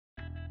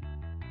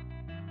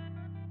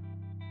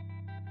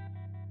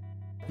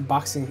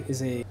Boxing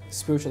is a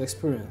spiritual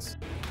experience.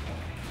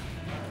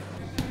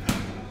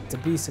 To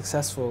be a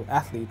successful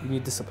athlete, you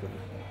need discipline.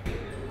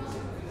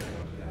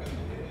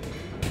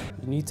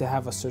 You need to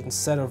have a certain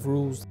set of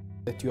rules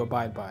that you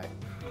abide by.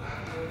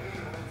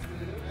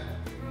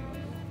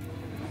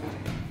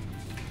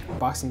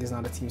 Boxing is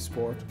not a team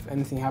sport. If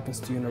anything happens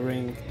to you in a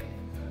ring,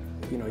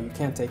 you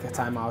can't take a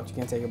timeout, you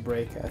can't take a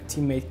break. A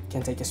teammate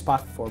can take a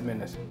spot for a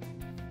minute.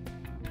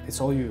 It's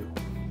all you.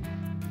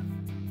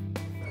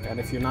 And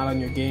if you're not on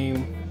your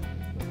game,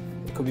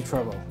 it could be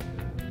trouble.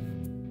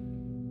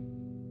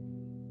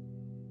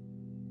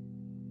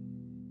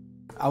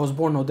 I was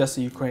born in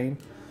Odessa, Ukraine,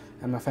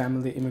 and my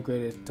family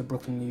immigrated to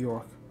Brooklyn, New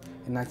York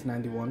in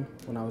 1991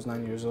 when I was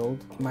 9 years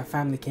old. My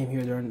family came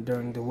here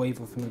during the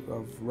wave of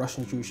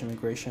Russian Jewish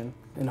immigration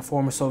in the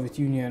former Soviet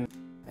Union.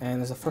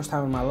 And it's the first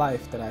time in my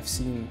life that I've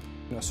seen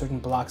certain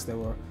blocks that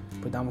were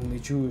predominantly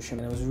Jewish,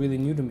 and it was really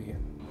new to me.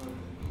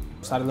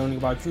 I started learning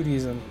about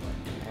Judaism,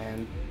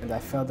 and I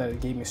felt that it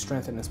gave me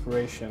strength and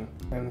inspiration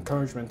and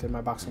encouragement in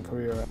my boxing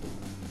career.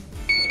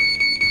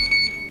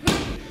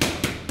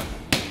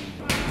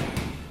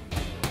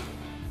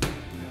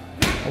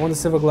 I won the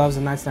silver gloves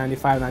in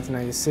 1995,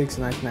 1996,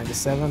 and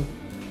 1997.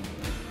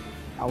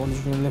 I won the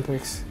Junior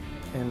Olympics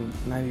in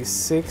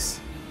 96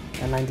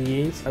 and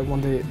 98. I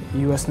won the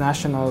US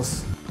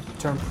Nationals,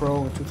 turned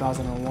pro in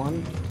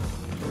 2001.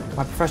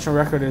 My professional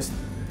record is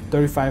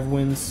 35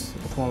 wins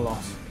with 1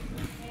 loss.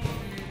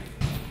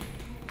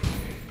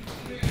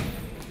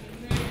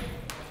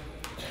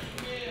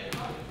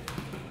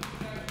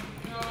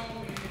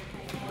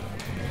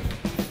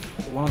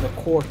 One of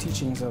the core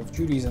teachings of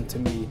Judaism to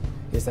me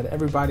is that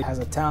everybody has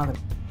a talent,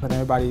 but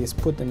everybody is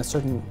put in a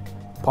certain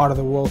part of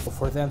the world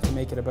for them to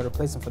make it a better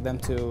place and for them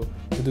to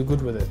do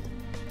good with it.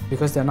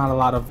 Because there are not a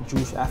lot of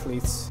Jewish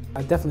athletes,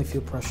 I definitely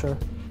feel pressure.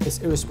 It's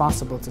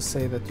irresponsible to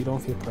say that you don't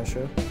feel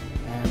pressure,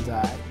 and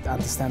I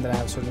understand that I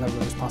have a certain level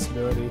of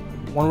responsibility.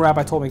 One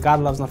rabbi told me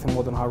God loves nothing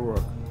more than hard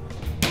work.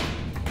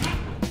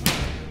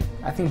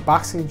 I think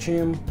boxing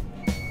gym,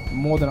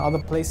 more than other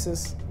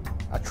places,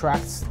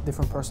 attracts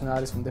different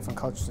personalities from different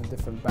cultures and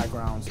different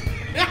backgrounds.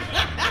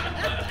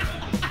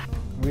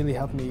 Really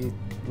helped me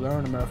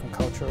learn American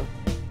culture.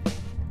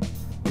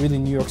 Really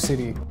New York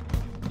City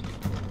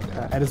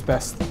at its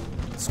best.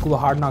 School of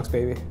Hard Knocks,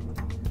 baby.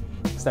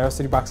 Stereo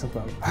City Boxing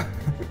Club.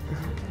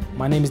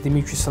 My name is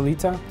Dmitry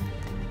Salita.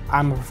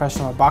 I'm a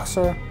professional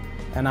boxer,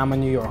 and I'm a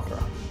New Yorker.